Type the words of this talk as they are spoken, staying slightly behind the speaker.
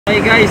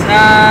Okay guys,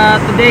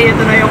 today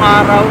ito na yung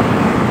araw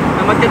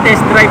na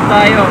magte-test drive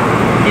tayo.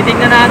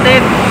 Titignan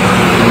natin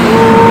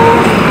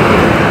kung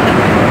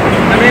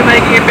ano yung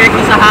magiging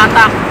epekto sa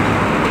hatak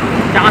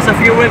tsaka sa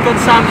fuel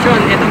consumption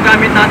itong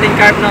gamit natin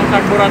carb ng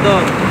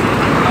carburetor.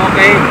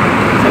 Okay,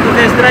 so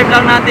to-test drive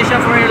lang natin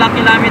siya for ilang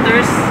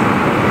kilometers.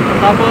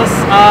 Tapos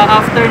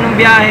after nung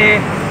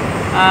biyahe,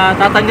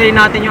 tatanggalin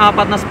natin yung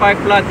 4 na spark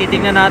plug.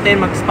 Titignan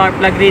natin, mag spark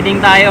plug reading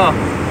tayo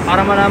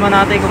para malaman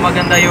natin kung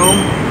maganda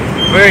yung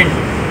burn.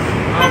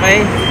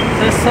 Okay,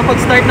 so sa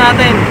pag-start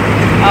natin,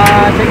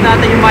 check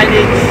natin yung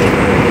mileage.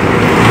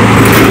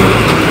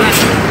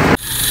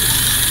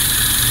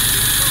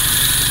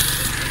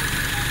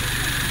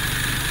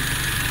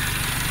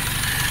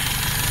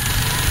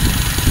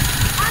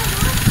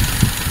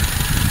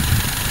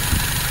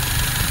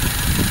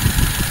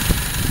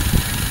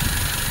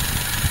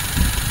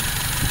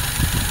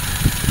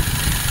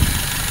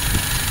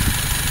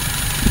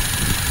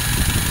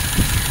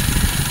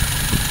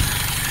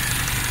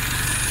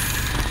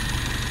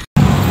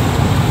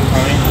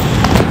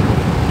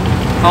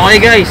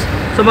 Okay guys,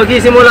 so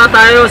magsisimula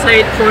tayo sa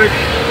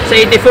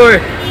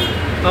 84.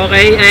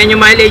 Okay, ayan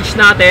yung mileage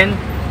natin.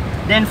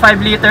 Then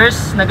 5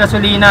 liters na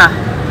gasolina.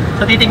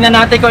 So titignan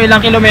natin kung ilang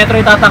kilometro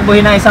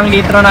itatakbuhin ng 1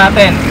 litro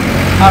natin.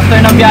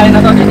 After ng biyahe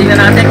na to, titignan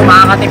natin kung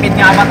makakatipid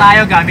nga ba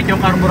tayo gamit yung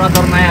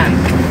carburetor na yan.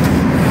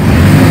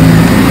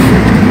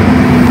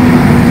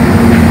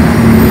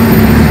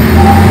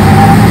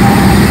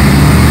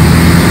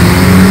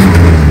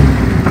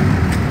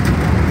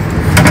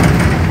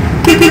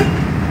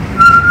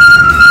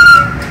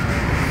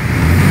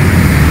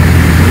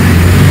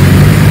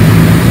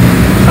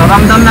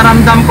 Ramdam na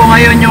ramdam ko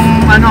ngayon yung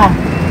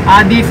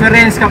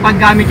difference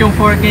kapag gamit yung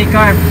 4K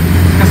carb.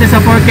 Kasi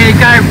sa 4K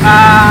carb,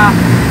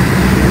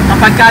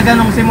 kapag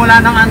ganong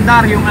simula ng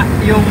andar, yung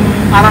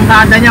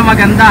arangkada niya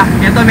maganda.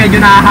 Ito medyo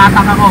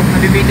nahahatak ako,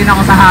 nabibitin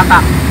ako sa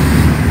hatak.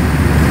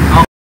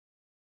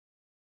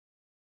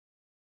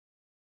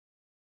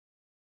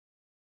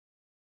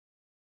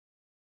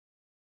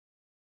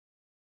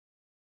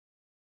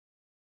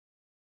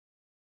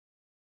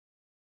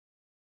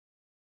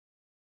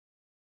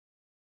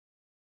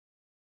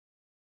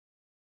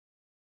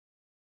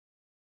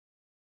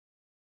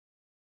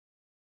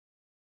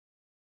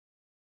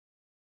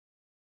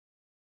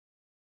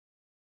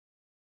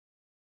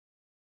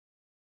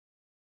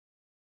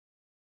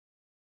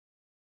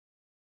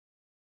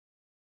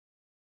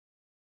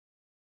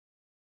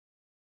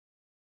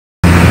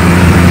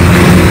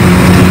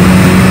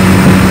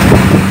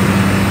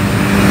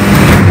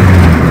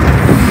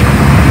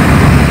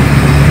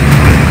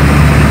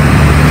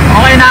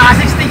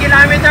 Naka 60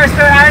 kilometers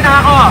per hour na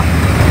ako.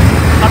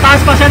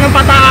 Pataas pa siya ng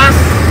pataas.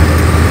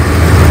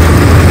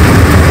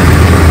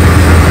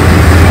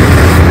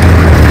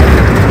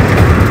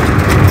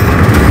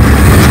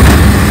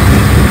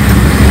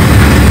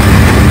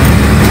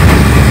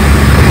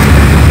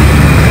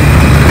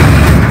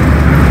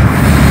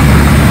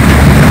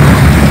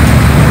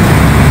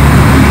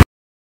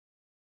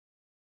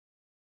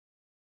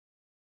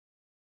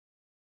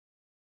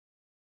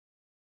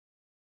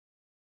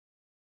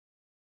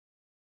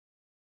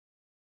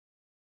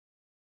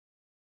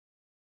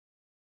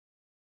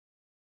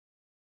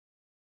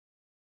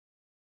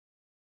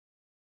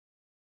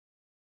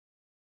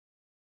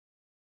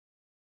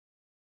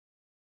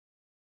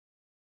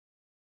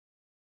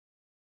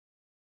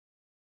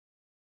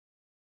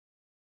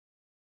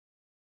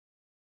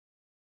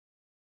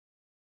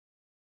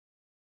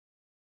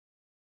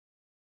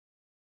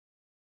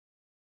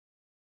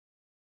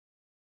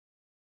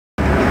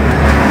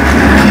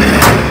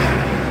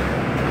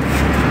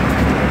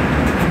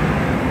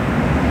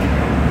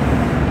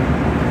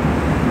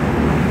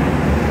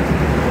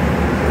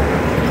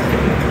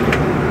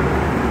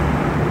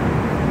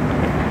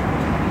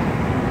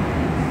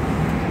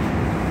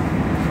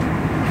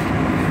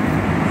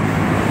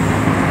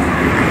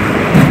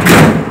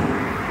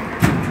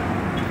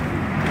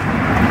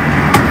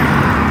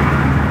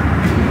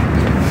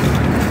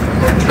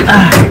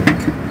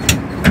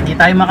 Hindi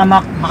tayo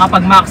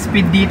makapag max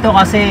speed dito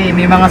kasi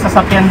may mga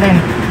sasakyan din.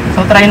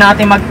 So try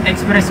natin mag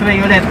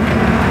expressway ulit.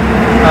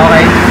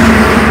 Okay,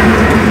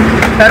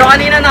 pero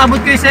kanina naabot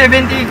ko yung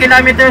 70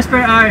 kilometers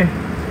per hour.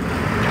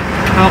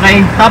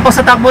 Okay, tapos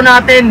sa takbo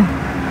natin,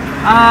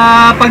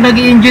 pag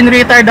nag-engine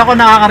retard ako,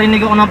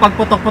 nakakarinig ako ng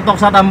pagputok-putok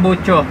sa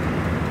tambucho.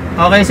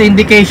 Okay, so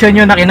indication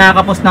yun na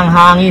kinakapos ng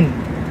hangin.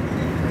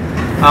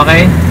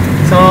 Okay,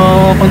 so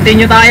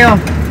continue tayo.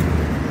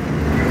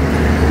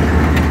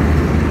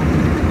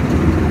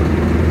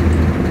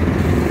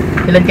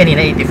 Ilan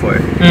kanina?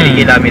 84. 3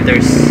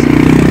 kilometers.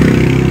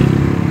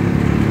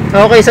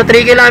 Okay, sa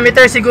 3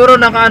 kilometers siguro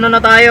nakaano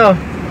na tayo.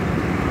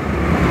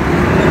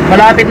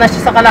 Malapit na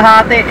siya sa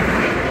kalahati.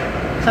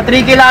 Sa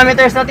 3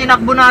 kilometers na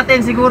tinakbo natin,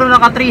 siguro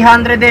naka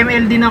 300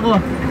 ml din ako.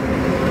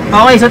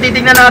 Okay, so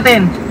titignan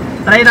natin.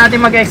 Try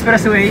natin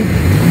mag-expressway.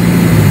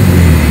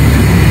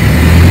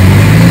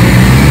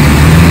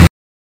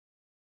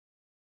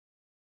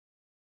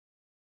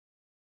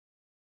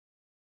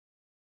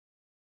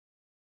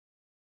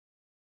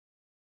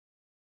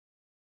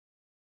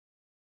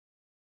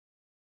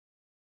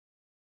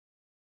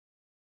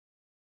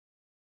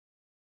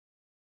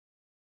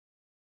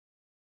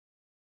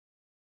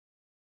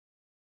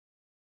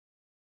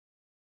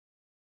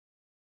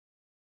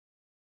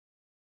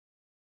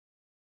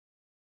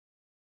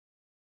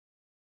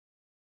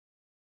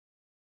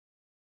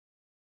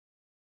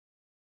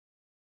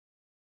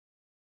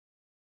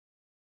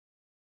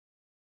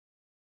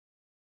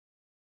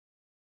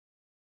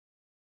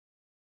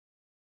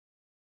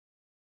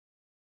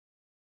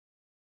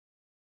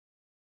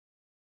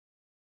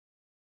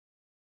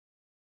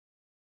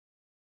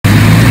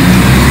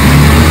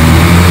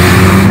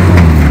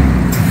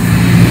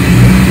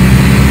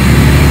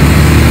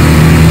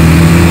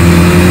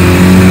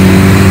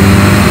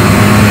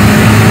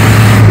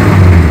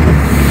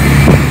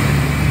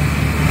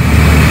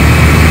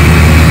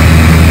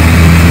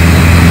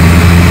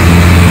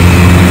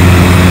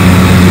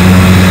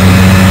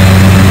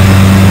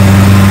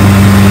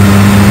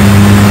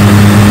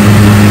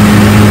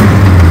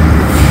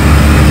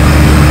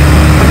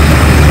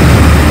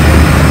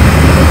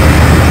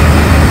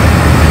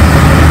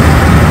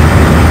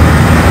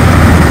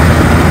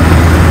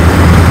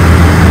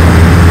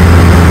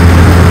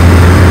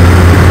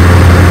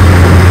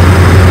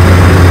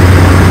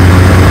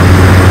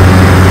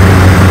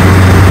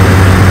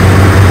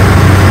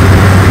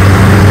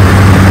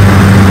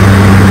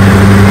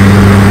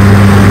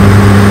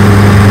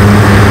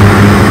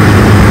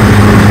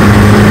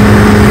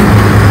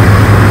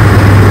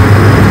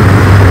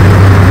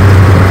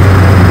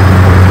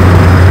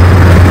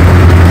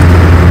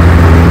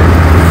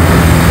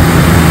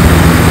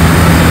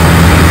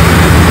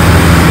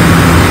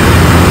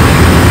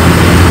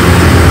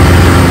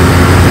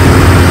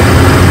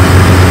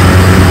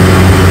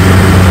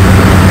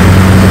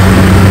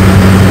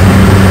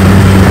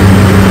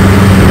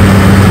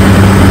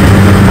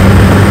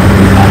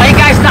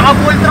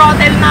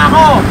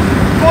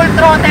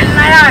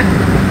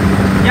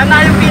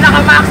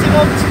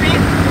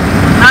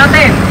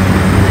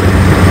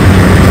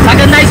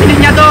 Nandun na yung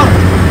silinyador.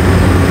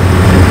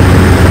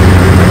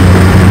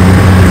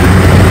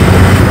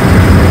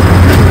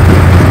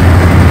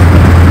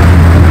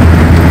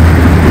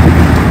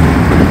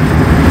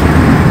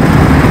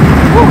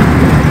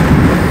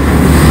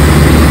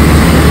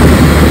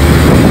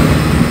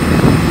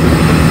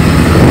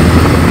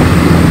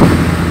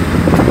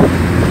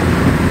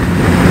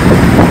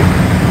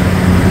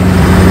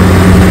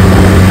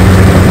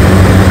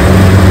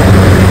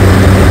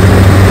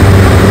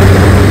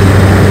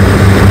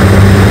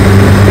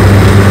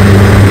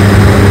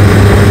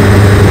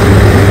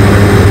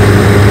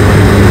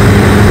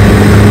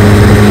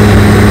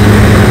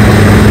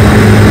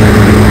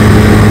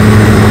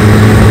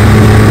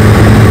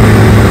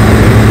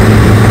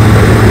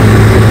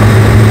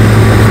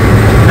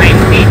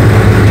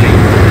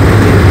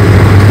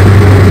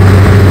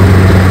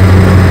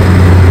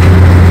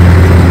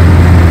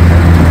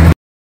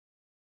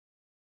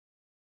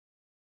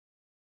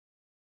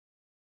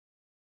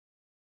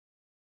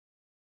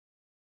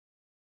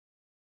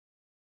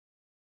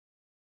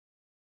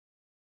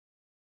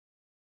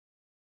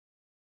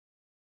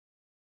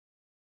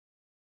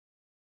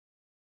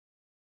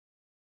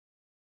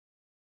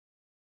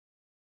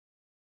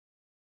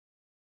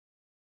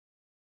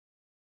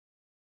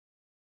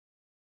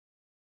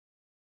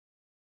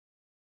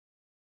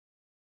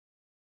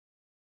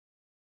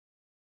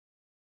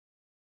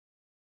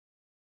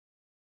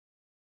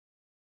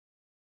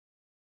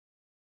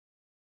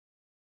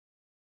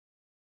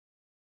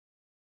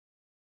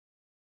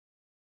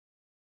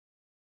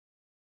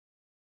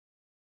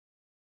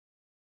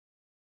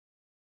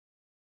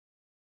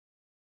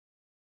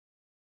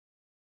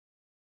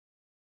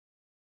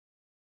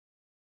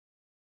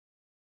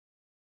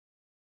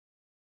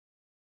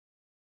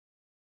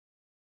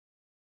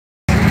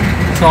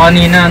 So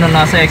kanina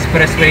nasa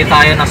expressway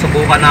tayo,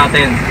 nasubukan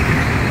natin.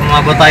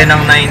 Umabot tayo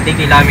ng 90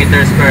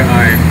 kilometers per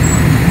hour.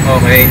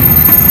 Okay.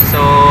 So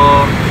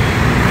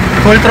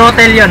full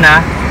throttle 'yon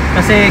ha.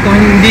 Kasi kung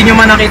hindi nyo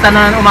man nakita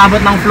na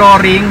umabot ng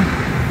flooring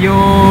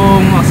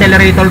yung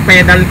accelerator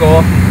pedal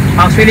ko,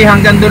 actually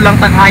hanggang doon lang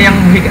kayang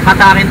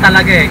hatakin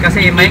talaga eh.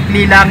 Kasi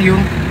maikli lang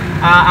yung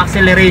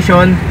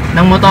acceleration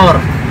ng motor.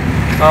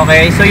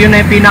 Okay. So yun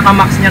na yung pinaka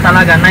max niya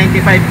talaga,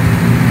 95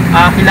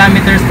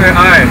 kilometers per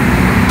hour.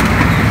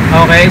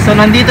 Okay, so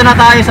nandito na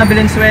tayo sa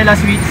Valenzuela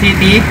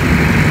City.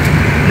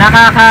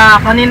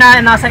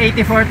 Kanina nasa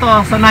 84 to,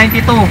 so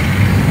 92.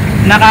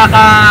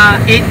 Nakaka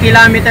 8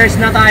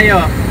 kilometers na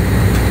tayo.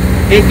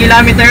 8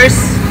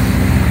 kilometers.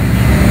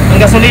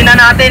 Ang gasolina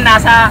natin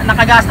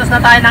nakagastos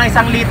na tayo ng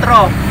 1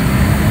 litro.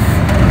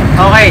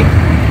 Okay.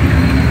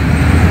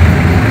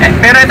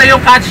 Pero ito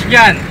yung catch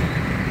dyan.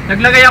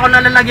 Naglagay ako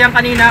ng lalagyan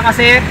kanina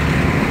kasi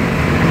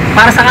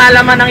para sa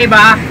kaalaman ng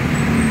iba,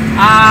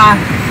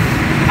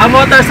 ang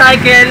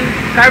motorcycle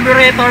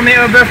carburetor may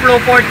overflow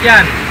port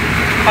yan.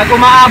 Pag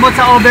umaabot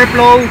sa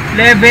overflow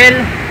level,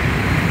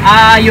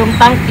 yung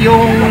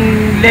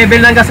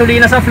level ng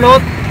gasolina sa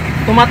float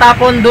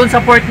tumatapon dun sa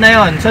port na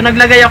yon. So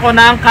naglagay ako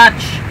ng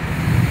catch,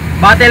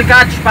 bottle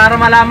catch, para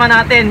malaman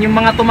natin yung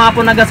mga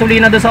tumapon na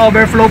gasolina dun sa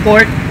overflow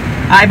port,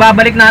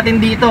 ibabalik natin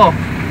dito.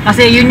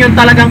 Kasi yun yung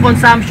talagang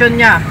consumption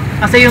niya.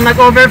 Kasi yung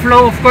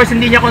nag-overflow, of course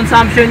hindi niya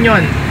consumption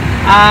yun.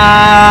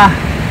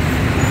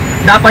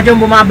 Dapat yung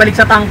bumabalik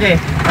sa tangke.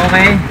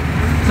 Okay?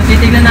 So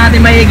titignan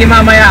natin maigi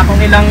mamaya kung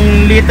ilang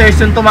liters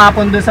yung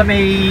tumapon doon sa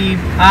may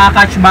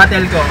catch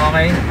bottle ko.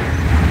 Okay?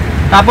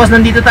 Tapos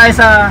nandito tayo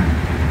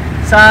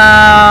sa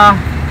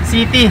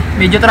city.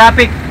 Medyo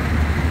traffic.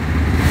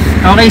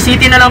 Okay,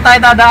 city na lang tayo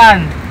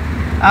dadaan.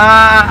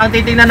 Ang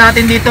titignan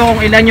natin dito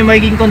kung ilan yung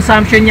magiging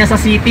consumption niya sa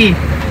city.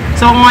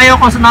 So ngayon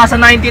kung nasa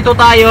 92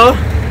 tayo,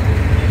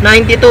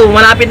 92,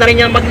 malapit na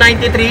rin yan mag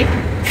 93.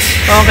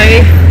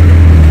 Okay,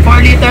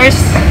 4 liters.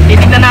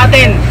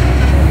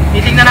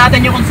 Titignan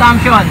natin yung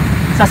consumption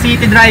sa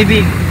city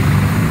driving.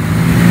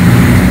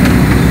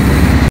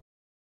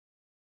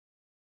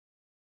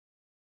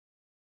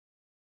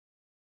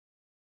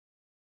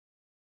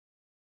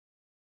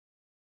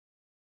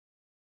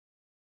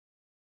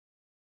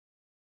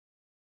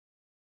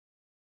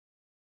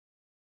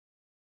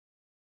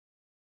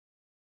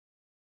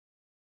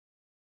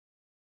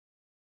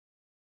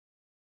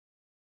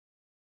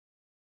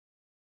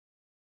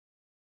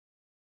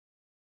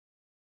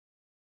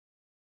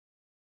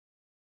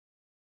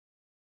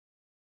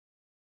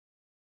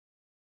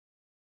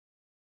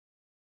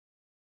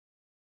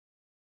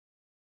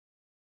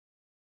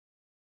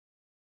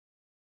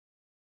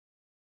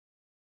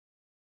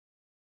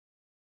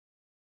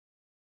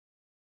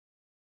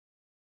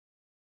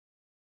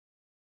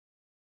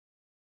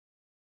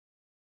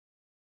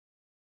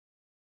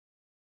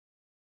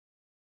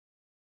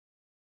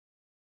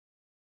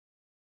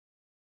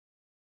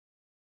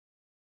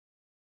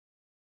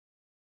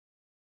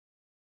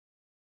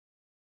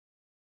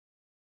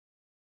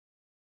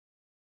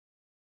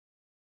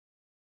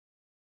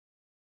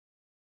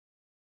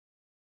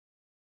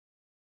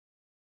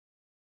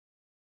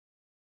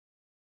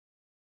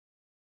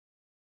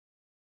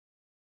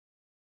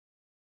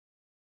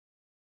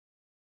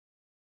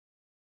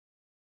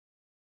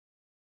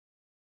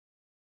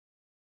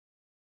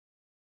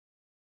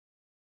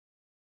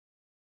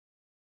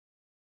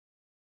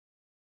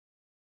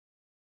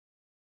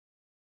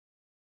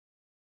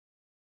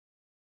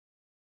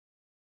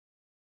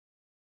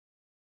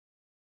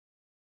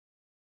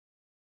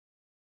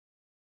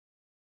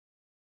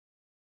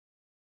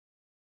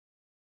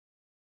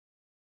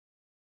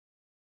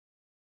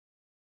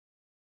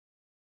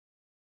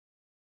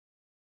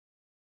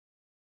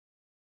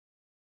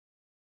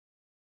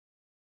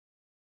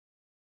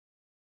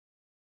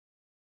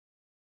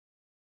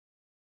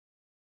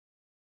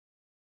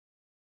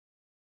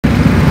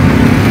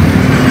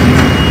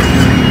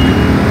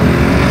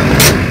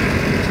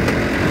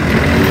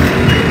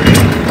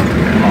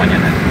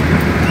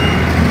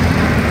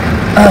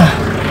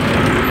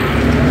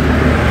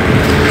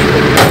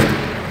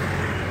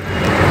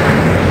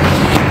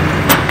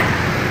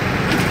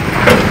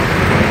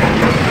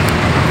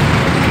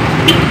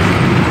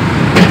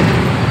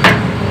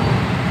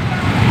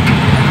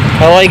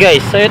 Okay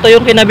guys, so ito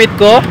yung kinabit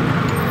ko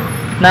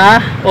na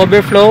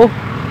overflow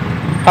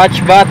hatch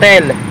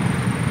bottle.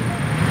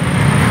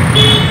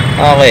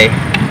 Okay.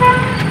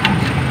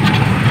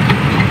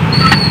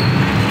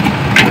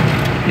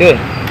 Yun.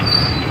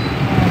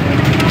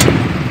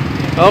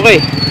 Okay.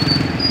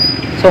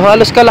 So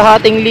halos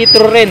kalahating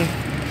litro rin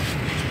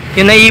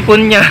yung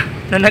naipon niya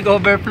na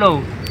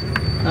nag-overflow.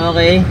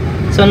 Okay.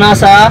 So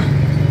nasa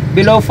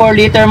below 4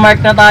 liter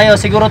mark na tayo.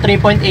 Siguro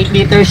 3.8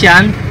 liters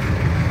yan.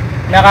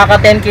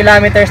 Nakaka 10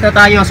 kilometers na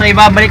tayo. So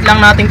ibabalik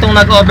lang natin tong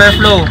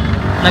nag-overflow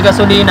na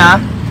gasolina.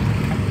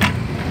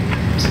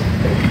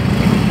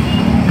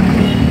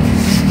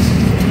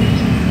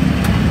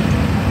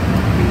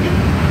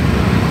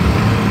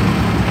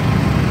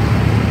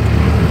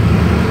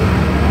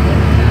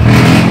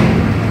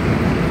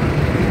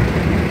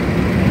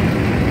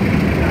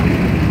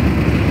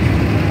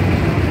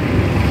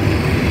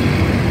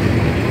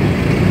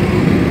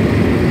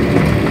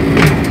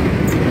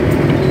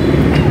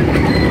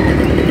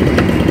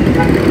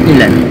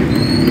 Ilan?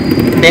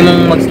 Tayo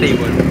mong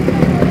mag-stable.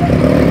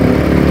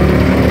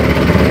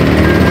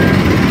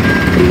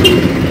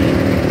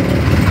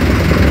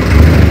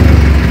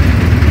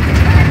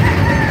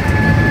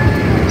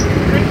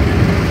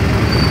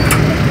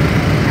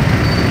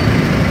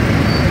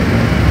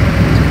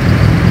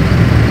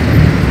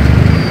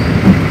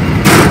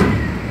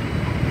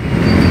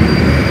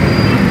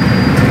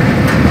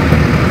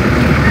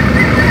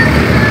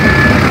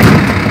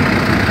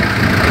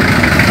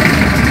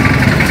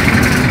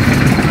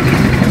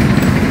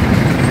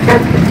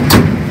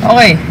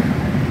 Okay.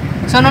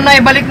 So nung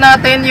naibalik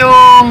natin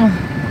yung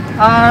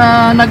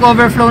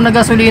nag-overflow na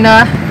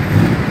gasolina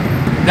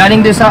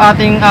galing doon sa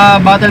ating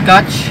bottle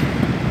catch,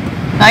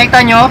 nakita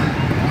nyo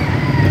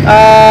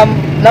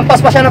lampas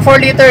pa siya ng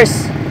 4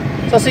 liters.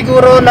 So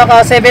siguro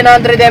naka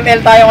 700 ml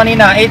tayo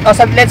kanina,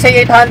 let's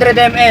say 800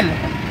 ml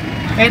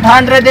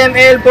 800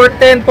 ml for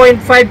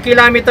 10.5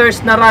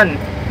 kilometers na run.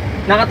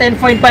 Naka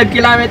 10.5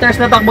 kilometers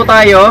na takbo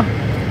tayo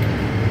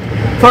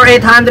for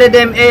 800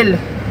 ml.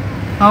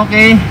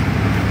 Okay.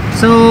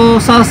 So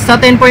sa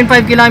 10.5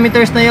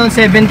 kilometers na yon,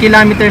 7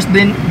 kilometers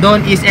din doon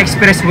is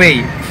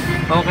expressway.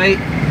 Okay.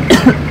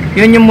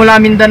 Yun yung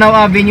mula Mindanao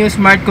Avenue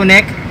Smart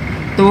Connect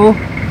to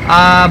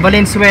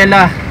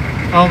Valenzuela.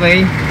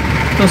 Okay.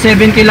 So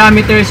 7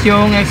 kilometers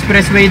yung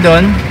expressway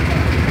doon.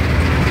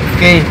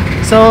 Okay.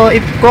 So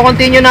if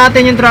ko-continue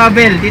natin yung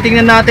travel,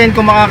 titingnan natin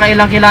kung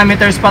makakailang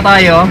kilometers pa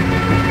tayo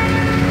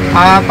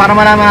para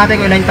malaman natin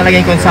kung ilan talaga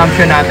yung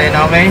consumption natin.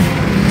 Okay.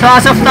 So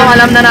as of now,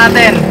 alam na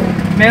natin,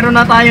 meron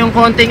na tayong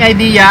konting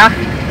idea.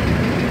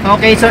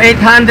 Okay, so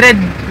 800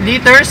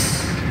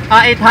 liters,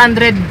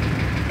 800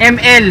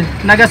 ml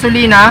na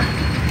gasolina,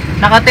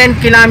 naka 10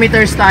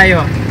 kilometers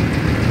tayo.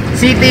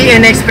 City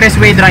and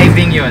expressway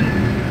driving yun.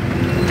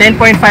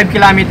 10.5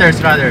 kilometers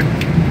rather.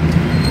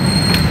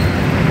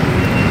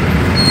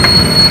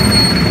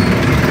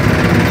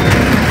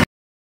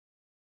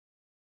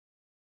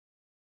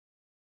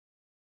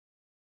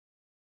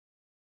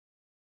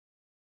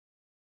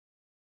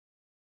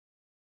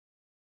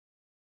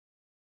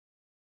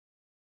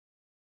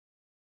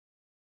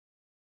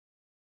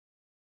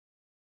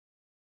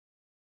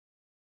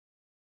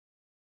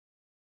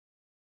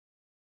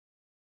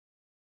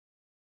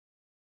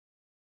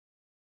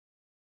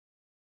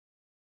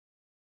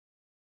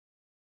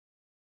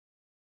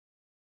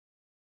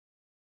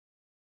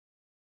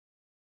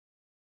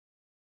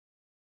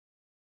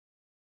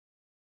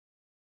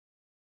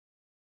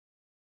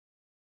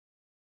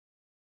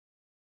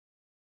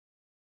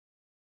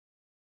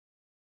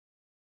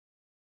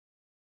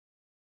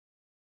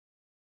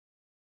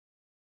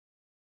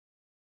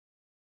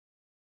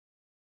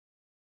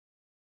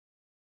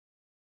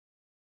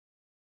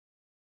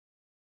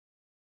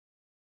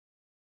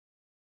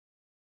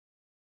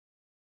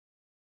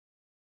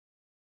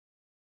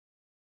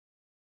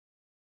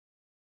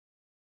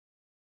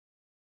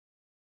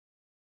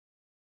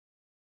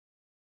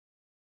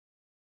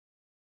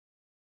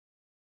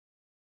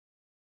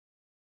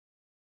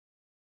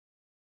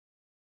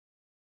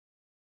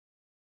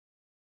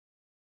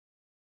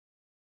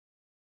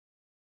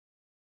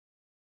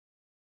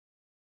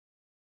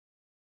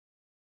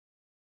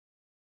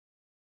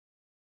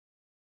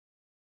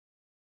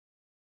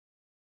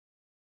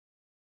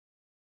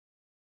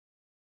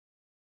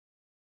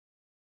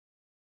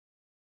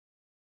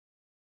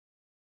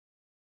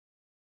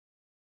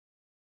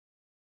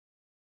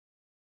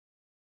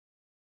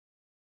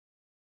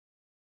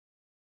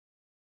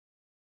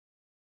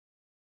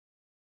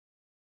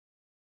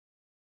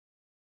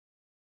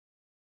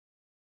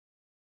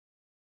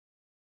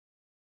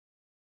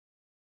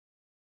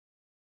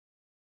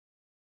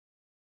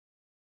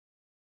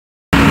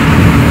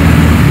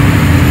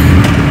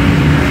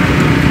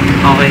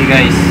 Okay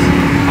guys,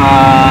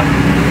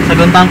 sa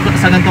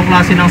ganitong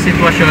klase ng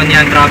sitwasyon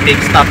yan, traffic,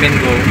 stop and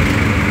go,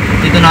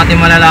 dito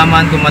natin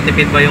malalaman kung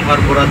matipid ba yung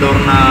karburador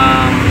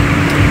ng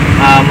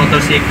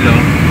motorsiklo.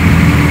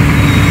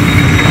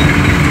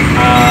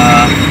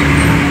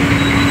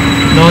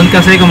 Noon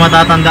kasi kung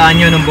matatandaan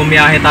nyo, nung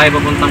bumiyahe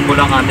tayo papuntang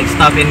Bulacan,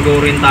 nag-stop and go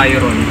rin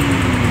tayo ron.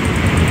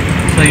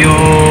 So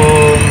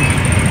yung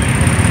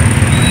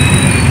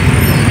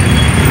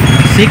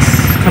 6,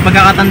 sa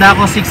pagkakatanda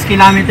ko, 6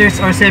 kilometers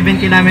or 7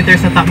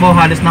 kilometers na takbo,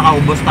 halos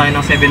nakaubos tayo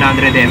ng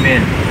 700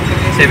 ml.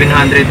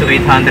 700 to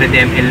 800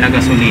 ml na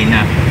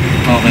gasolina.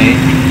 Okay.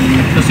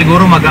 So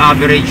siguro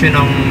mag-average yun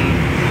ng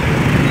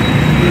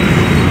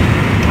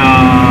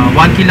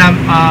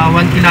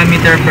 1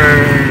 kilometer per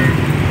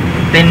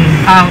 10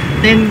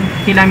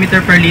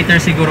 kilometer per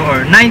liter siguro,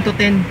 or 9 to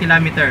 10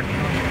 kilometer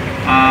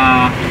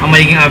ang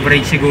magiging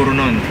average siguro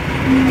nun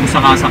kung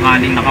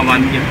sakasakaling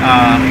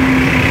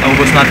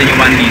naubos natin yung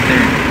 1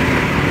 liter.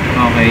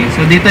 Okay,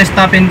 so dito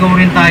stop and go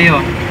rin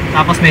tayo,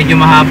 tapos medyo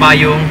mahaba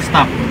yung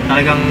stop,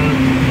 talagang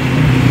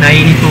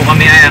nahihinto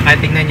kami. Kahit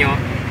tignan nyo,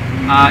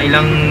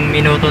 ilang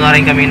minuto na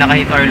rin kami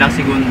nakahit or ilang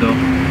segundo.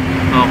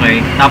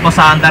 Okay, tapos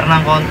sa andar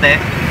ng konti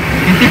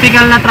yung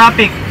typical na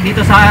traffic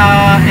dito sa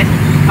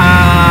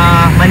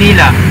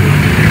Manila.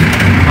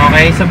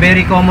 Okay, so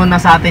very common na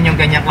sa atin yung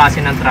ganyang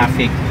klase ng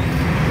traffic.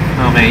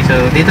 Okay, so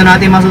dito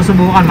natin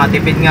masusubukan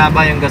matipid nga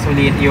ba yung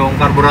gasolina, yung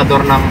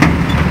carburetor ng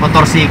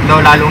motorsiklo,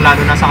 lalong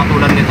lalo na sa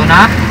katulad nito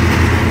na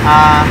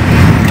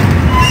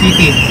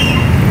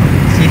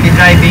city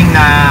driving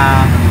na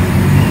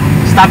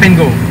stop and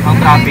go ang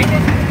traffic.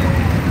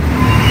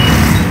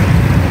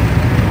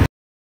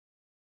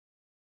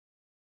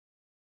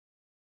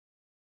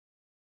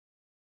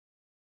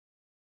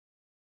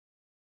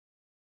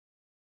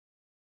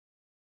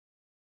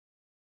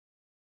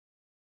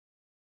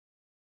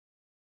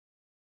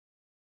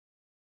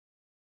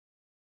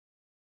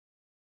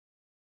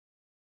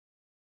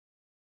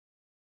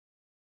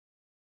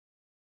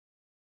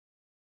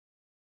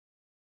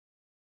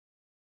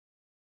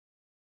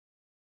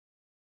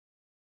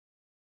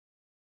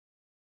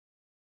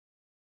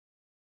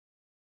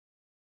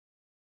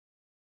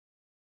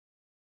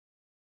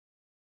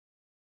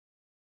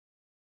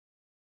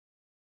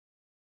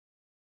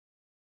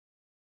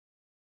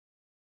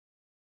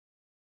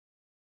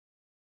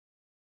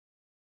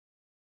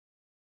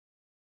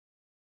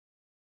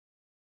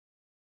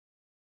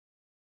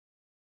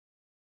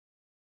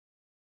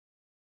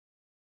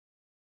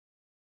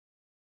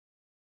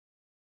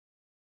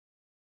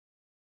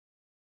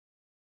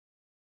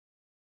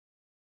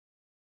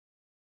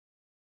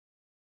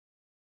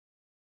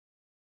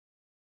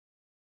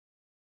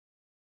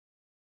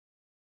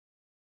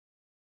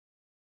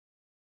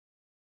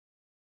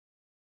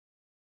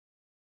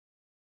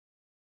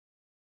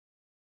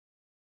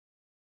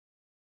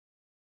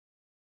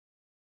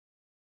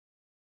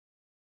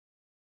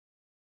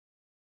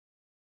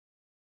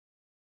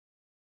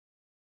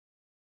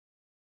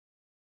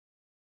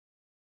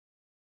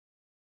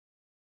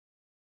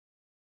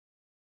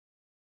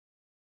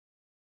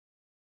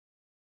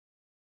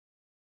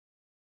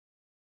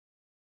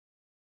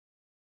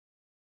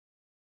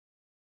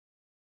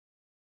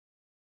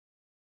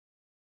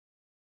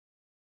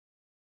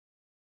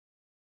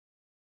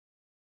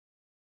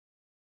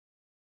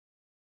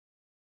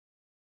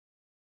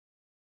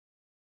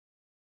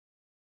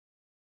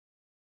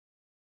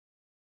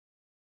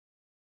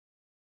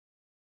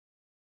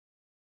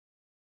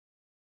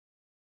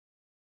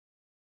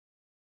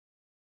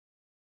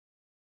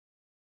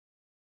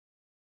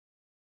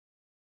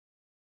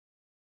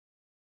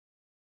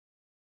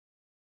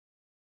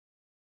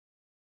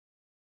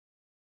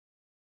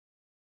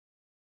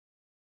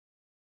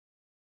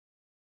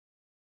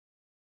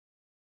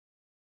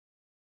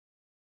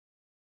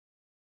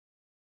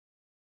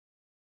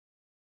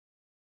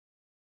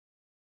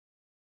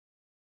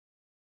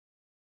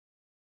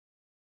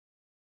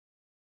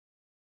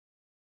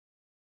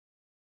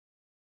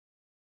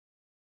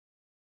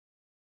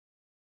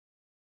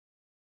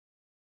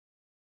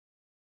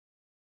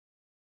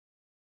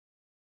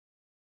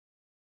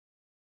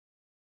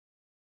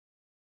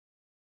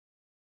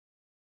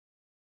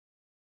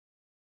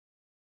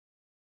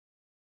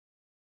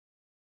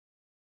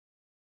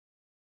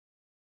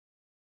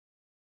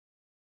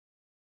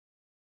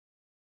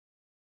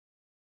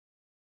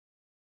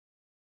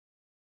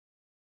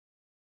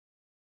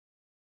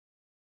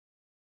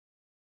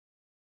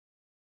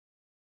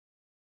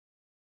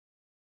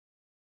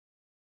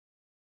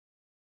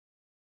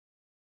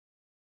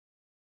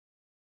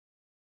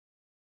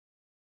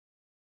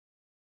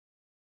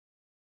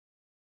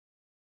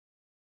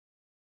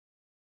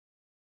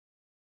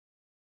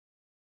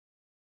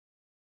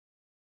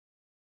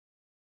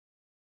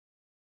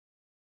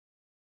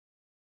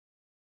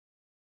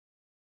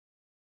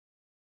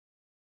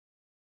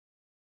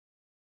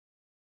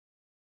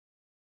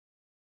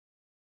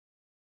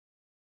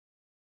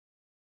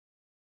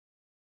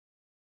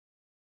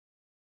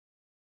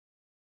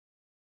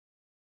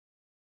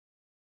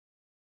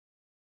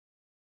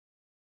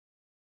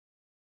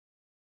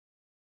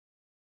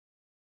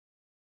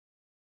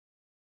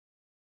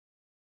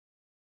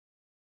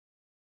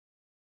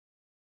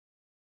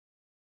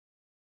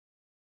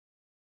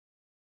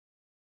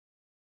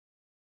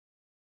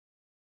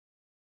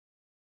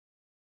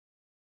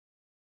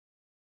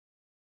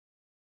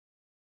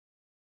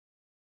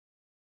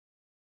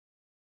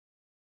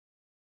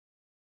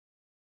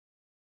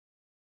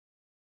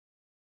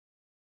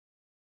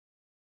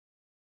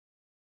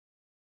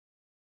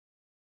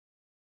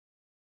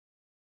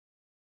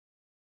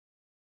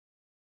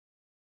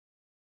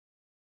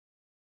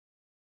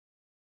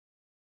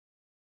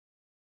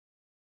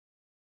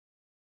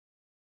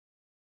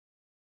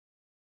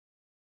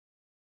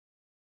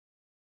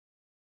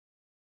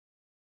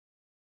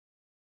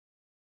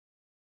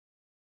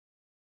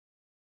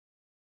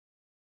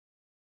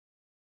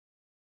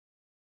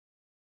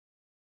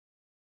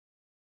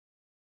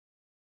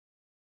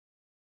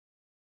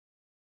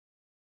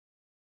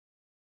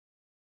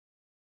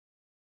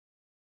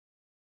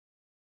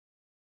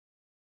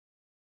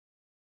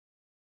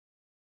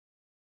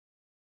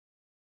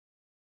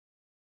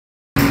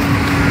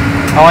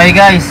 Okay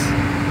guys,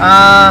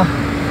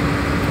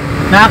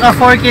 naka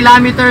 4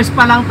 kilometers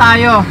pa lang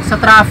tayo sa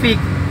traffic.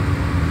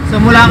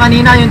 So mula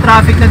kanina yung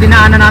traffic na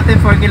dinaanan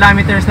natin, 4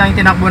 kilometers lang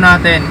yung tinakbo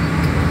natin.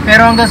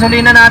 Pero ang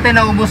gasolina natin,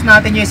 naubos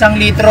natin yung 1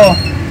 litro.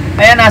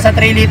 Ayan, nasa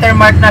 3 liter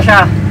mark na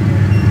siya.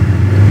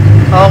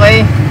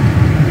 Okay,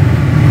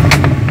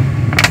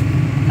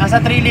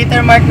 nasa 3 liter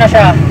mark na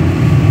siya.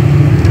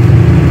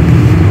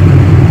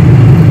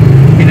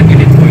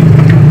 Pinagilit ko yun.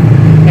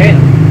 Ayun.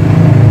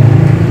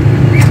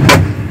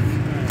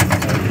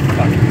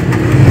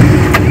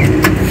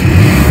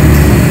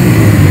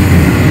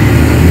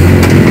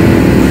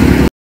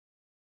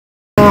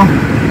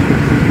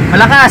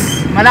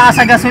 Malakas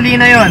sa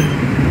gasolina yon.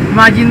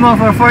 Imagine mo,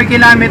 for 4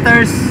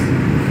 kilometers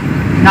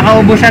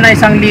nakaubo siya na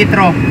 1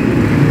 litro.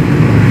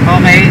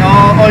 Okay,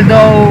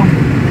 although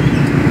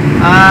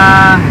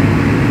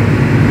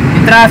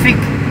yung traffic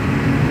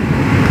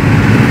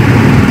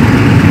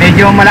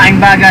medyo malaking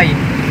bagay.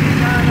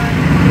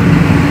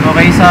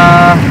 Okay,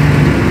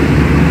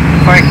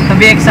 to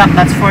be exact,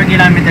 that's 4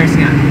 kilometers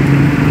nga.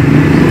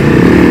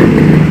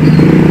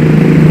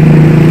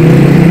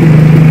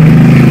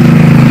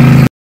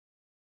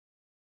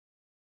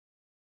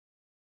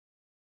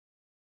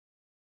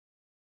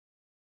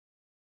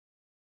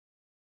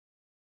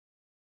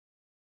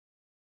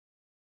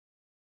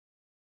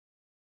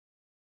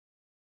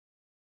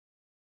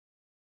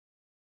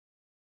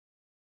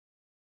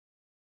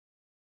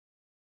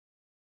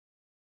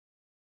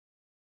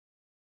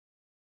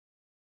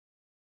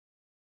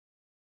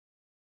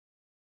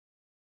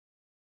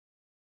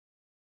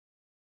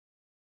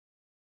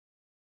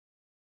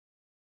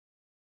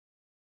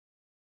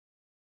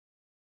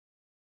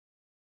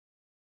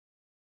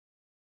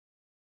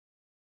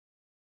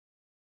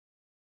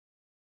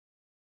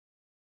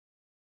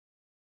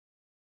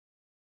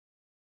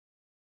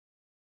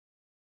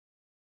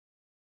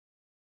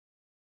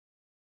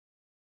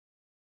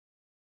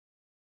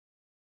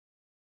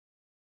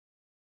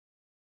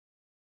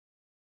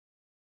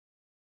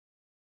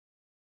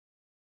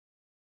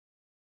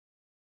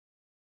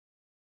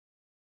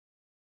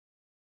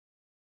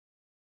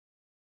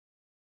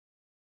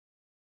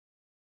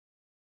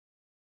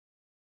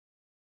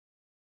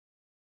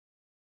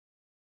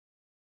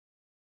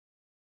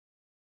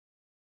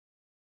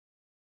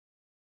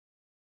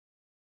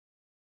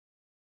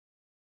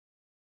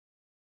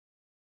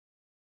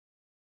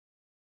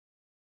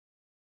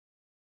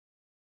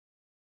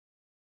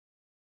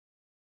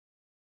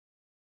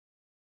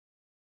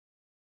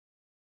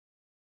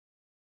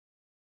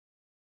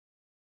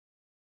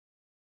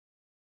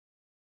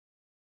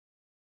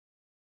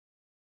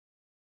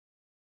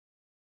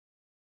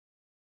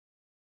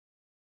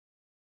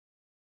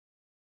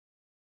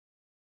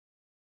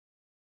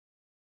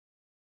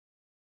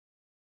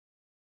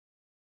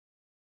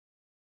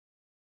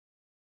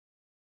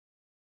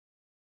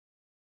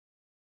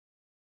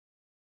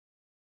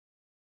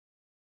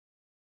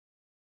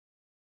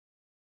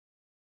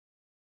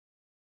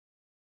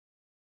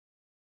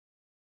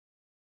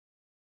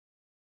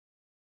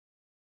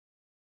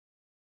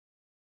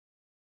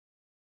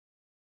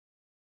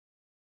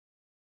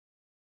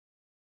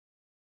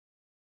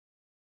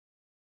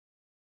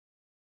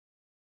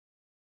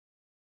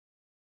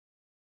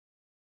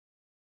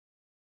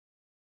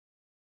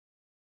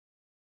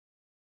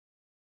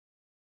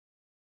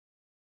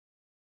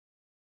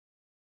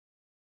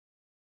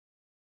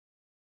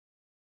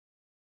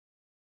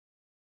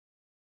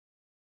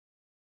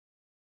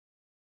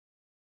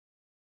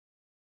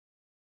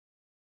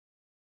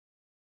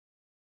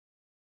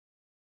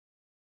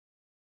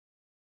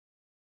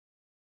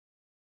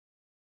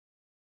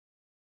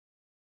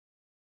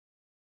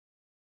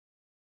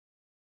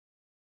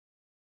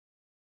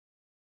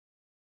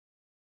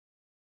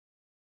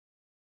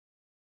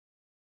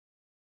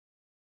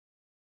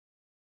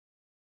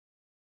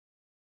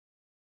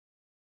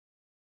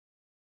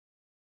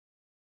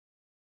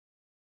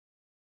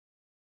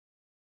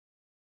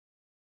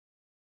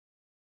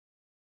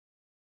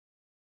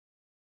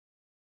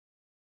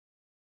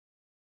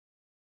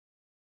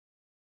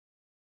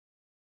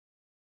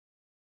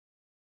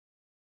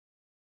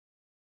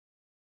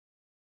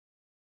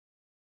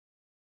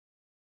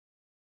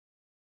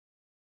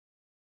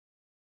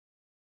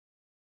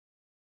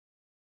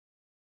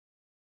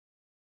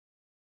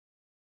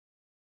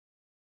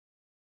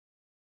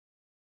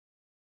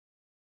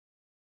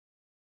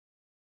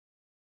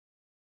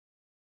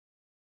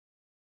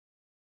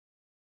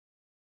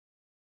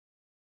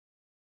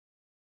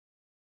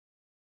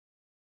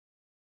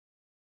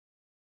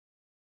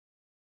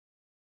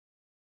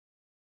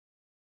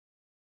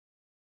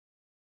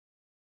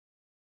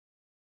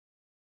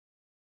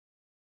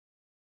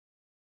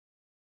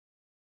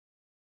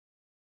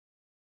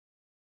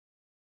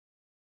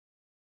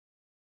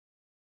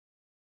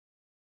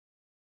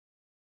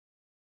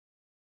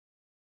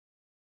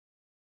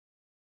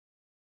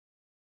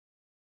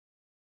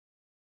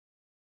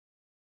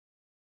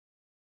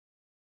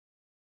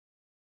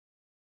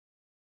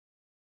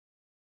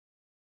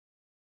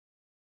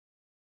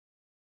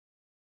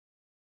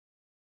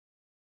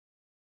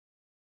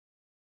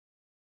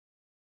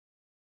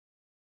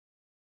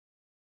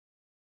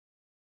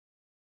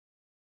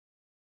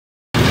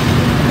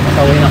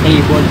 Kaway na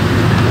cable.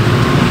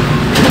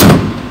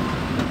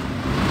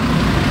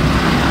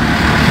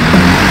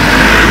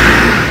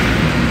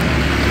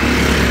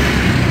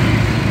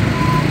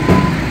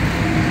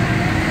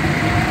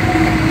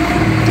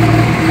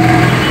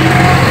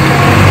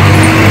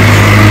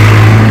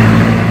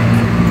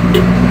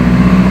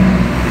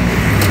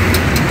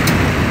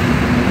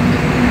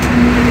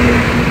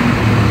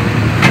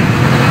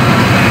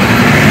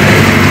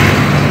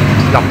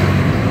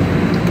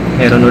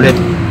 Meron ulit.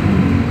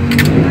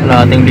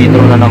 Kalahating litro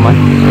na naman.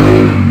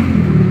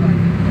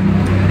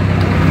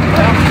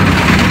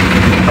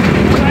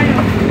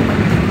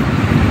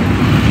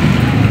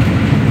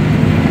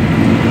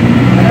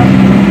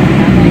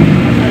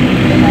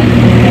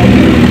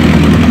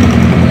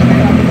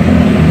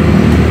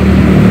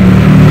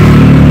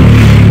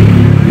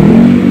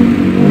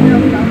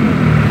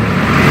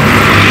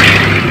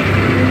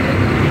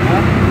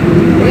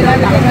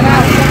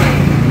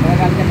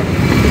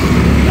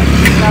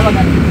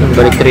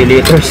 Balik 3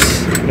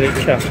 liters. Balik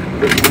siya.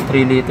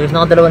 3 liters.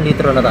 Naka 2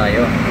 litro na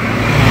tayo.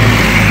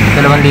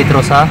 2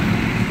 litro sa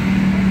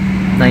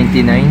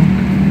 99.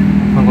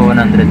 Mag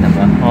 100 na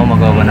ba? Oo, mag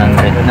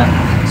 100 na.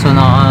 So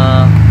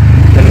naka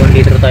 2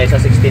 litro tayo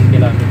sa 16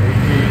 kilometers.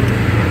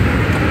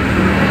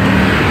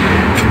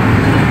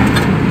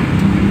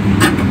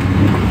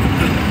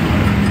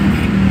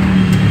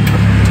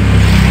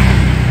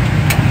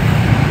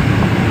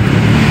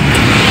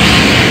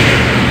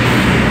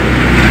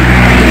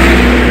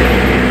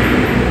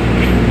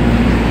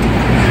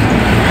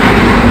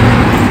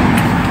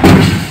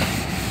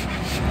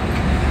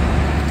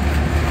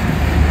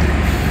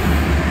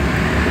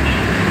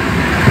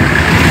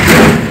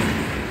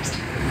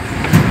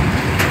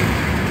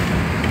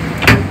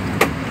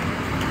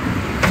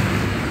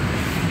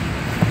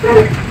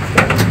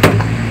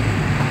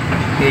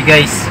 Okay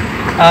guys,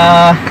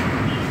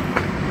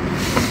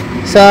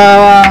 sa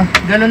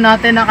galon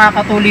natin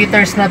nakaka 2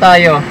 liters na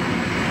tayo.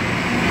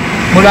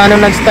 Mula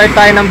nung nag-start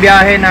tayo ng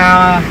biyahe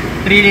na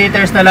 3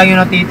 liters na lang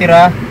yung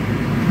natitira,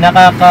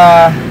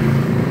 nakaka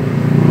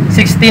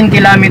 16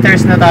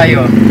 kilometers na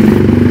tayo.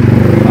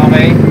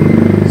 Okay,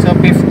 so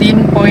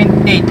 15.8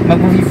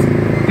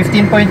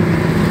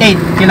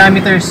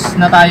 kilometers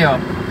na tayo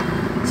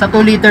sa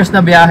 2 liters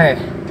na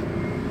biyahe.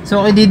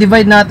 So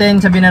i-divide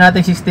natin, sabihin na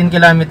natin 16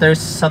 kilometers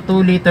sa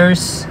 2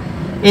 liters,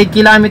 8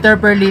 kilometer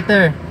per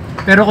liter.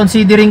 Pero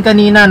considering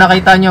kanina,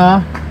 nakita nyo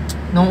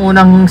nung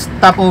unang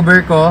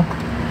stopover ko,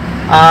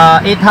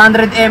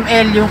 800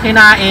 ml yung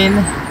kinain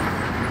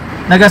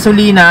na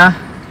gasolina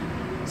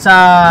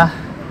sa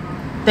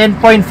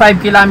 10.5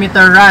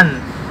 kilometer run.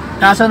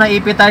 Kaso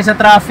naipit tayo sa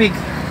traffic.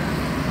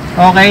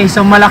 Okay,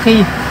 so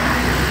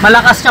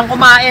malakas siyang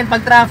kumain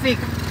pag traffic,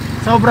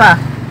 sobra.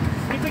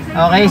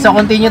 Okay, so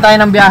continue tayo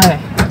ng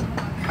biyahe.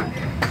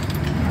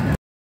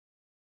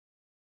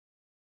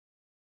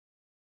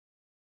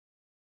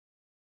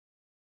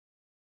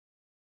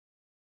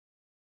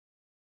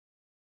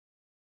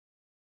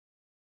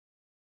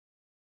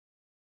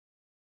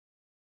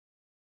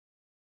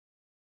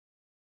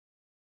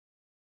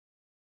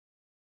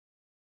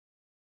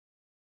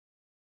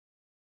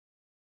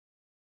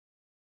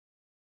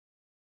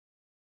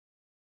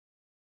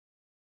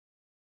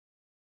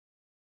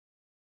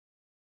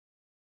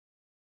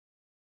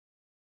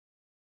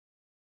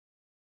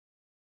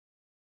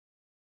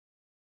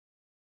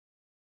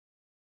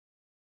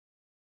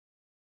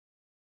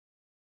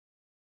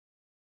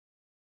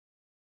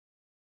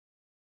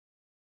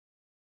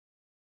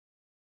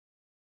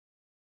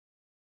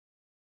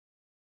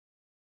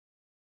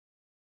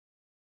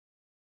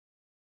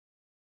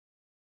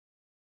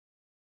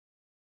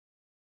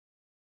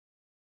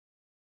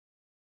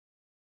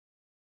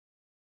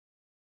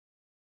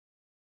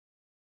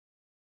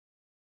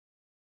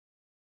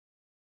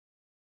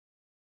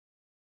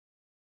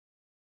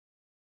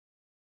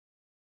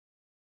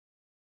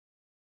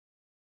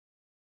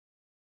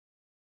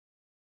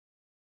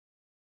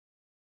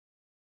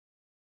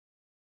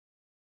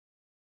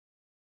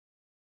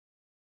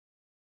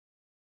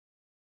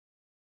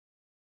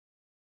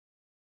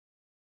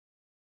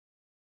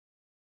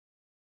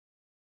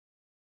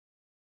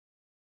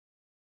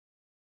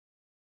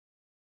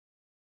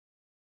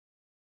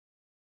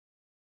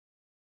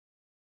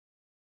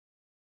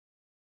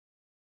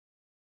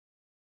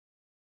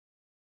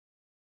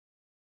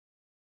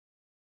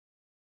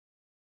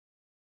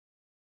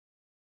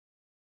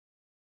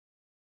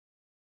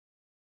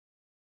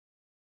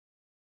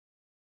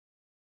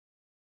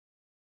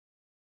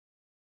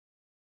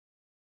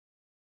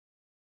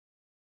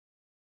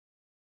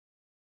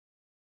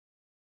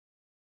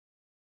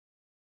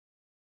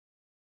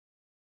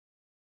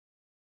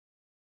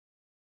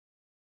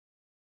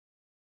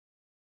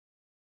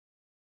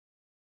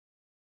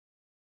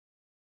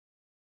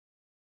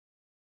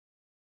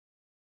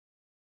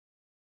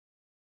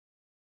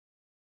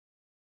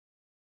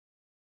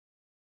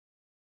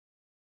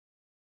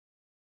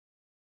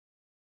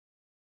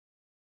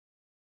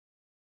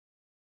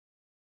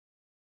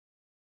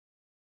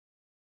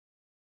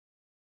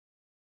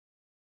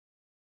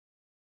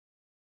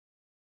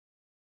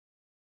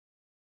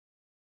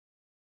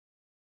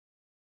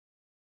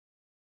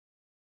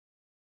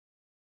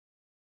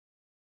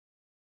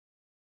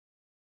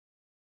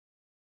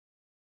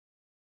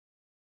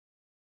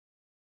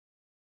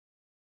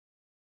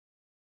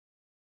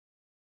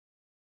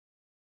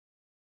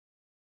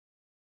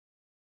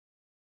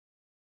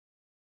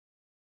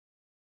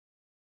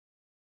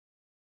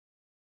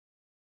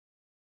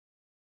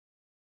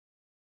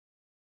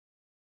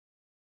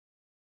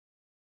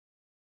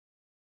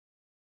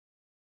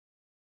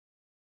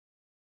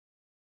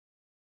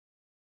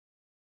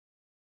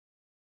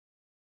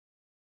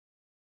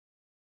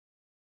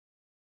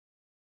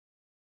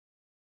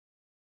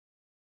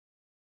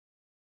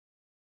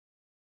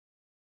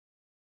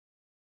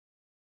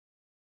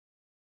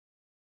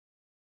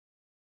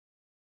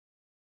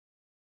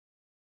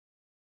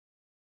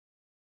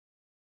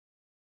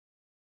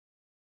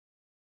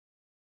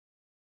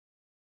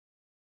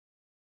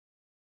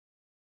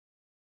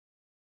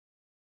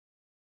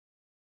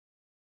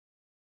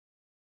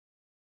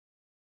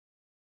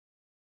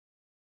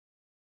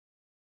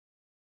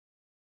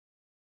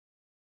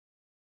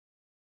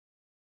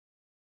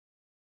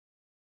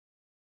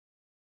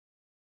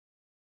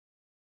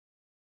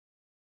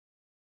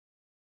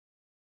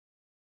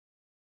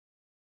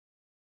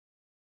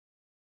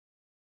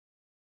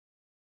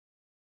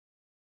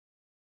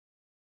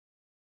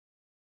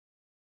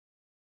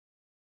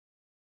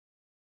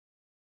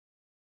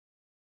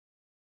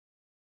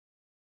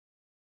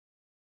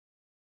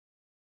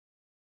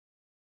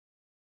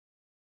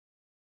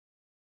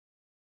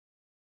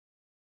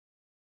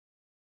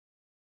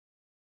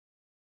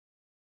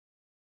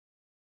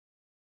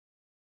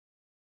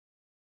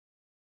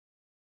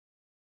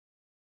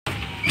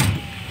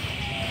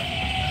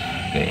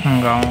 Okay.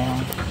 Hanggang...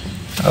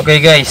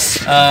 Okay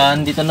guys,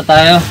 andito na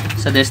tayo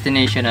sa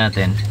destination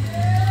natin.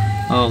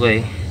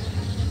 Okay.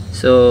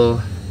 So,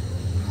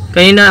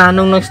 kanina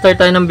anong nag-start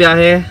tayo ng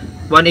biyahe?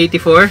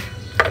 184.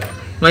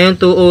 Ngayon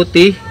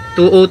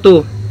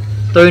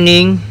 202,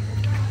 turning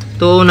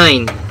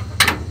 209.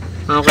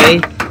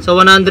 Okay. So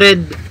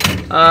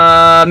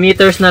 100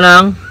 meters na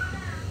lang.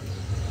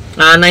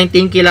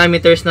 19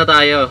 kilometers na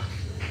tayo.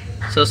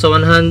 So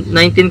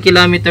 19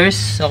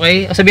 kilometers,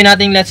 okay? Sabihin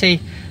natin let's say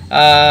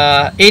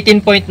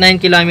 18.9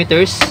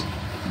 kilometers.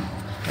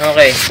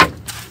 Okay.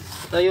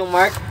 Ito yung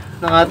mark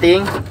ng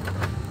ating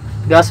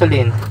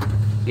gasoline.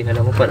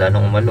 Ginala mo pala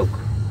nung umalog.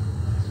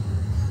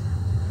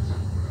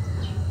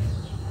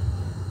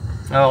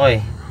 Okay.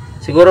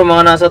 Siguro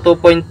mga nasa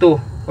 2.2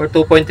 or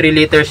 2.3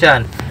 liters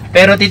yan.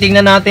 Pero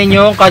titingnan natin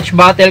yung catch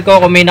bottle ko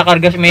kung may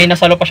nakarga, may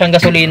nasalo pa siyang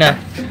gasolina.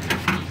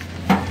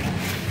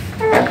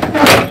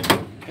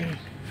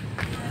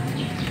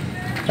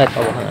 At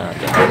pawakan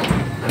natin.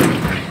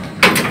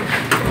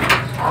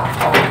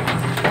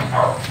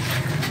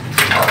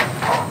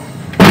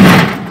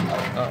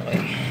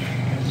 Okay.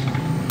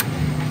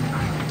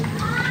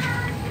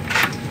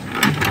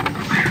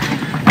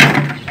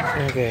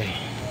 Okay.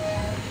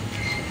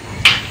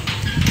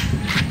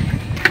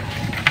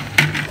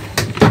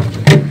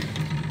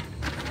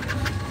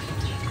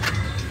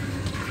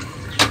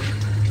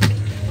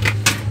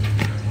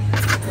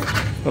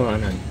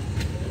 Pawakan.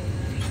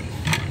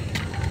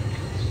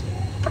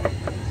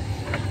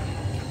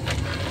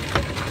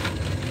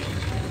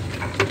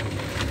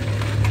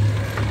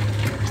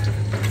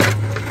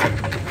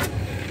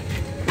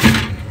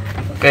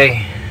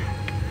 Okay.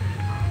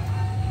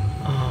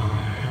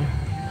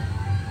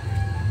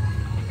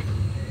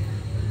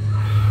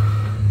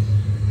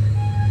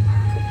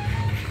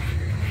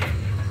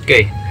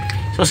 Okay.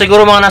 So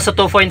siguro mga nasa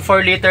 2.4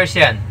 liters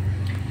 'yan.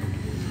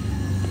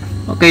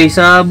 Okay,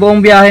 sa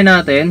buong biyahe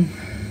natin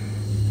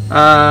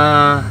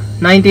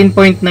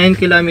 19.9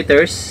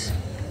 kilometers.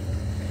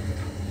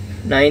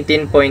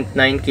 19.9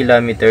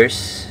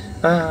 kilometers.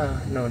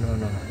 No.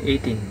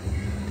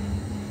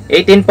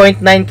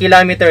 18.9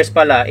 kilometers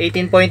pala.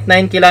 18.9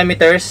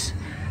 kilometers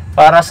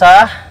para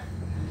sa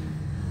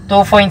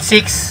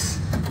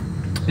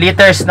 2.6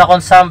 liters na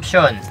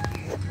consumption.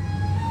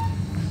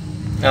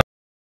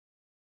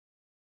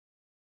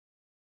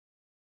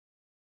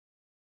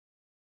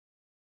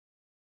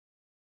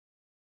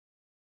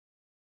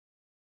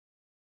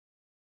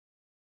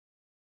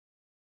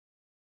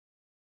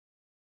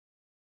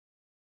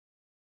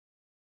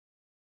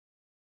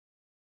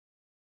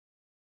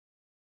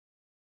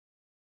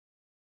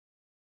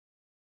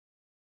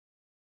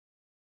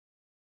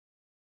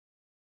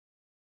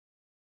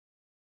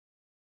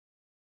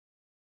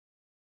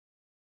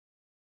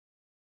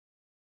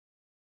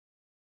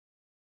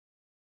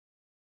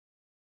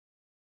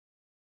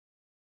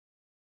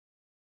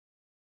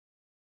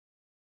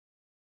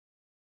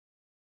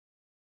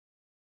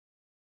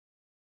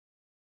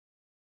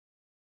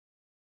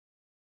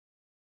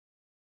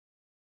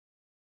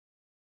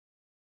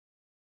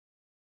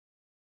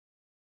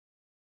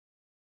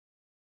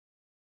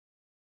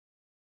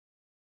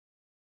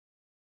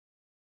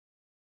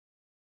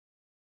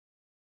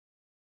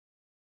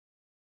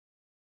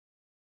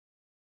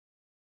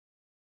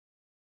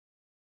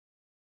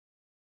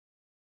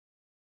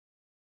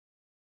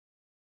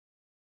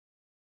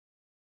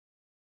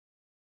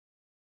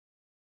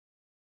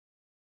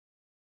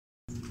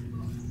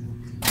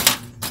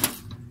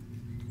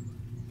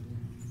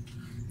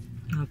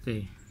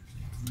 Okay.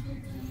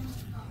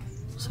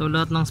 So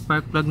lahat ng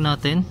spark plug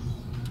natin,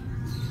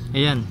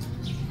 ayan,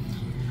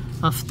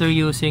 after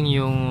using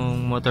yung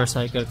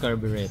motorcycle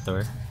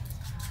carburetor.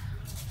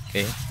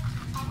 Okay.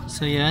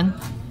 So yan,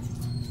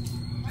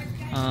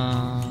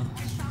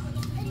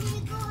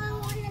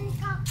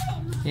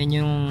 yan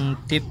yung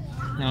tip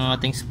ng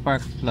ating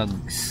spark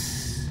plugs.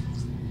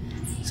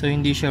 So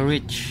hindi siya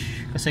rich,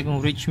 kasi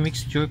kung rich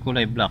mixture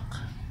kulay black.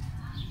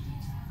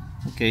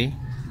 Okay.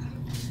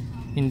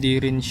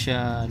 Hindi rin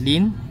siya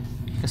lean,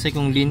 kasi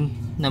kung lean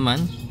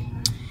naman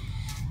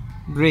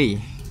gray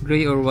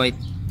or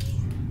white.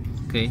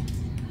 Okay.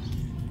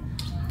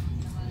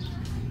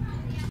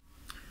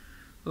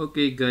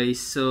 Okay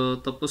guys, so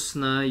tapos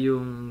na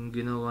yung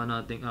ginawa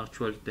nating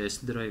actual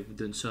test drive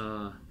dun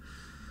sa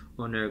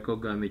owner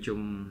ko gamit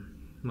yung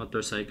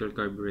motorcycle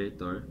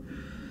carburetor.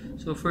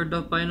 So for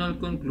the final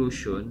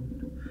conclusion,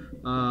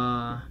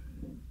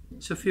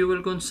 sa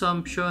fuel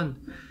consumption,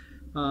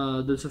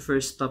 dun sa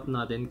first stop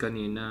natin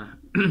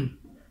kanina,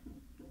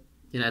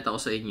 tinata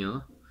ko sa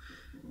inyo,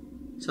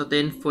 sa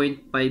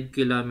 10.5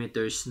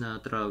 kilometers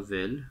na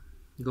travel,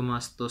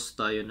 gumastos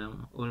tayo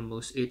ng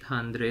almost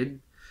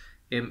 800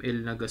 ml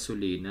na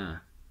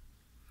gasolina.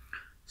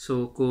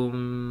 So kung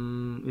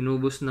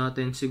inubos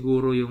natin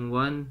siguro yung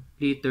 1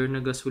 liter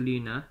na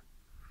gasolina,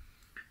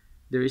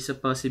 there is a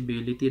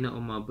possibility na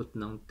umabot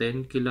ng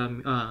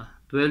 12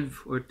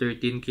 or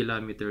 13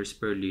 kilometers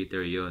per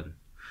liter yon.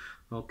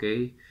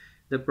 Okay.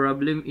 The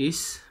problem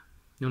is,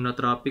 nung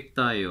na-traffic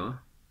tayo,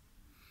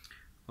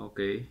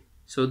 okay,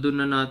 So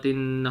doon na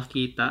natin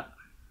nakita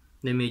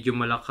na medyo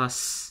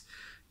malakas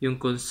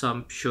yung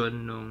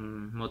consumption ng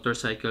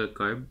motorcycle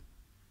carb.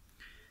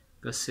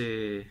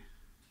 Kasi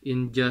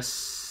in just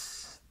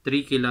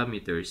 3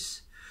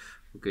 kilometers,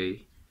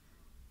 okay,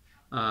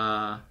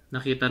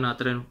 nakita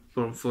natin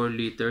from 4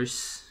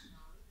 liters,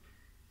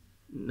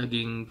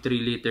 naging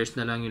 3 liters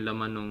na lang yung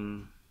laman ng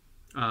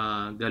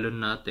galon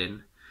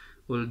natin.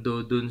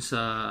 Although dun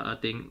sa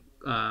ating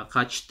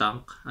catch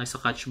tank, ay sa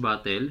catch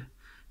bottle,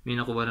 may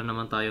nakuha na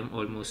naman tayong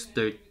almost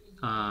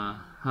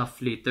half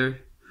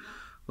liter.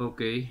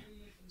 Okay.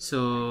 So,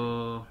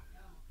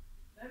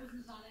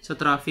 sa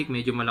traffic,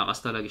 medyo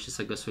malakas talaga siya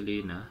sa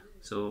gasolina.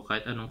 So,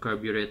 kahit anong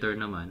carburetor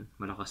naman,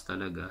 malakas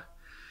talaga.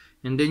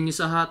 And then, yung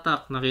sa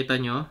hatak, nakita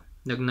nyo,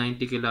 nag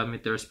 90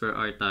 kilometers per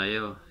hour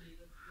tayo.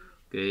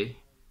 Okay.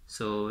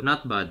 So,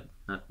 not bad.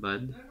 Not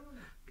bad.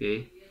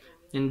 Okay.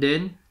 And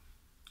then,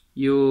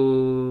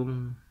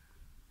 yung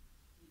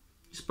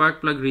spark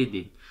plug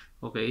reading.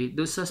 Okay.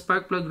 Doon sa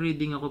spark plug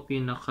reading ako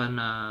pinaka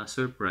na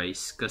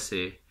surprise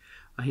kasi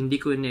hindi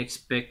ko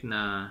in-expect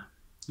na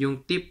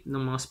yung tip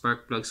ng mga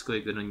spark plugs ko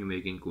ay ganun yung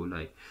maging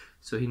kulay.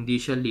 So, hindi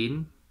siya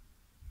lean.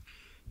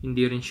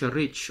 Hindi rin siya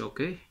rich.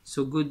 Okay?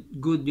 So,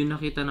 good yung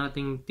nakita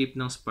nating tip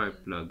ng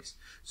spark plugs.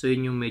 So,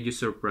 yun yung medyo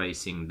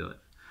surprising doon.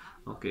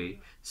 Okay?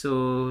 So,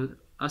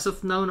 as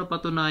of now,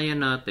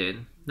 napatunayan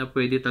natin na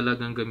pwede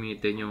talagang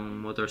gamitin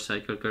yung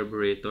motorcycle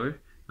carburetor.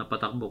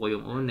 Napatakbo ko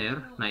yung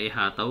owner,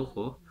 naihataw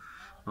ko.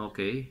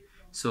 Okay?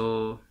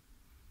 So,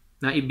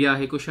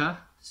 naibiyahe ko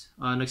siya.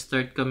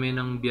 Nag-start kami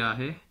ng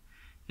biyahe.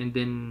 And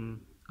then,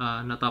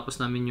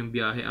 natapos namin yung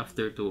biyahe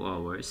after 2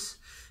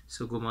 hours.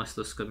 So,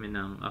 gumastos kami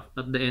ng, at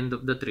the end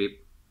of the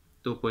trip,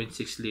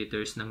 2.6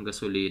 liters ng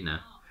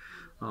gasolina.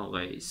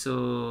 Okay.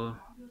 So,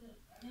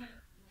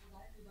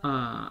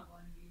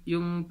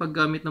 yung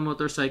paggamit ng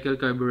motorcycle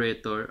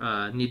carburetor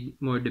need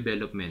more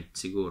development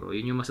siguro.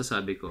 Yun yung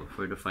masasabi ko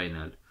for the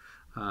final.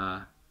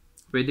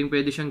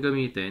 Pwede siyang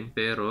gamitin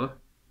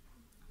pero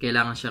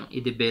kailangan siyang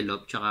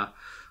i-develop tsaka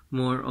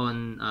more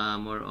on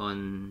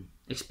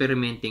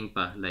experimenting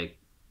pa, like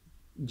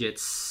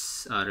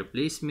jets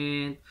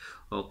replacement,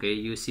 okay,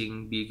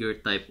 using bigger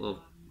type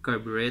of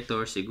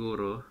carburetor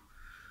siguro.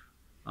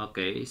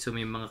 Okay, so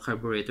may mga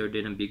carburetor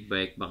din ng big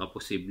bike, baka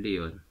posible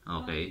yun.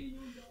 Okay,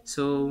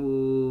 so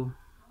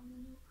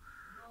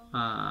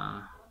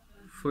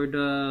for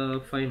the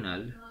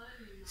final,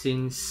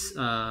 since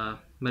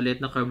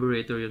maliit na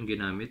carburetor yung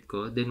ginamit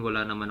ko, then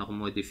wala naman ako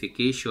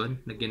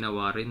modification na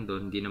ginawa rin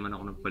doon, hindi naman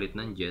ako nagpalit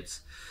ng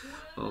jets.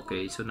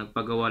 Okay, so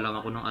nagpagawa lang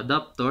ako ng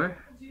adapter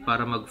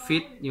para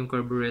mag-fit yung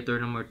carburetor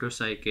ng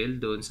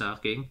motorcycle doon sa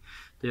aking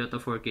Toyota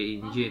 4K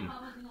engine.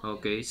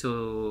 Okay,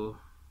 so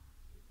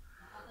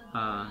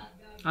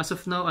as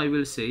of now, I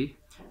will say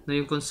na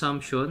yung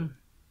consumption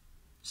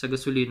sa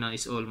gasolina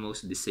is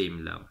almost the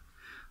same lang.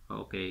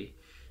 Okay,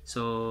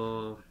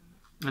 so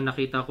ang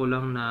nakita ko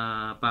lang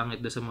na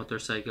pangit doon sa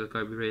motorcycle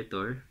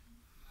carburetor,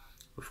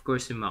 of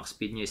course, yung max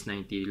speed niya is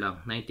 90 lang,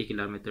 90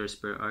 kilometers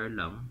per hour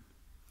lang.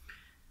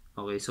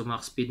 Okay, so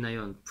max speed na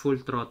yon,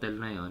 full throttle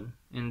na yon.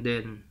 And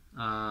then,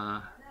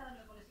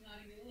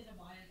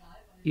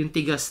 yung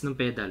tigas ng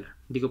pedal,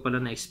 hindi ko pala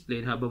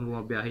na-explain habang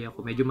bumabiyahe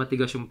ako, medyo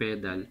matigas yung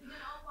pedal.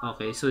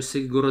 Okay, so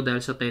siguro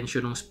dahil sa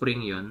tension ng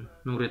spring yon,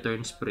 ng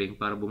return spring,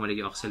 para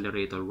bumalik yung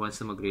accelerator once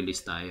na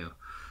mag-release tayo.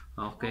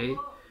 Okay,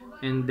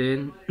 and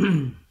then,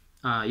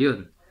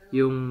 yun,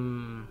 yung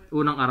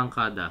unang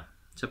arangkada.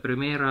 Sa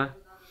primera,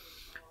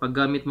 pag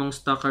gamit mong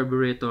stock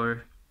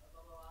carburetor,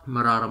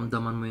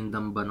 mararamdaman mo yung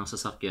damba ng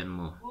sasakyan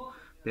mo.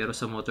 Pero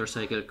sa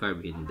motorcycle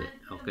carb, hindi.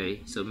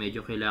 Okay? So,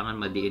 medyo kailangan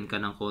madiin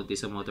ka ng konti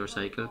sa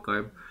motorcycle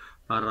carb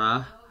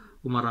para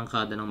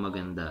umarangkada ng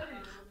maganda.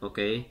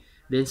 Okay?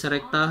 Then, sa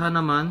rektahan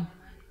naman,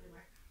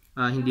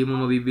 hindi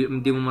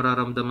mo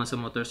mararamdaman sa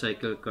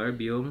motorcycle carb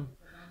yung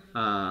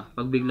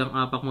pag biglang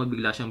apak mo,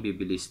 bigla siyang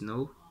bibilis.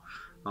 No?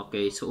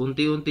 Okay? So,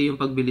 unti-unti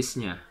yung pagbilis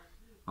niya.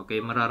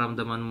 Okay?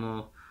 Mararamdaman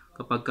mo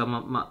kapag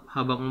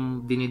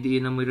habang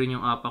dinidiinan mo rin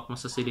yung apak mo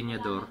sa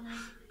silinyador,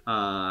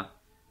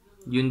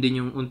 yun din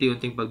yung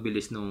unti-unting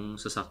pagbilis ng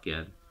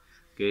sasakyan.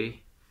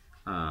 Okay?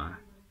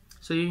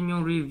 So, yun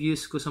yung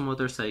reviews ko sa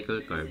motorcycle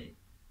carb.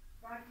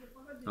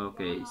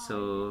 Okay,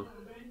 so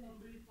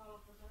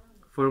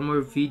for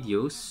more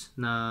videos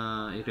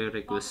na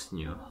i-request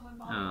nyo,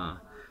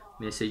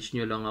 message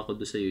nyo lang ako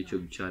doon sa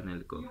YouTube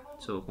channel ko.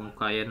 So, kung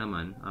kaya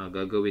naman,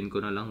 gagawin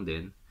ko na lang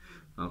din.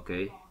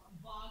 Okay?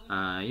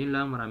 Yun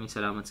lang. Maraming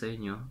salamat sa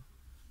inyo.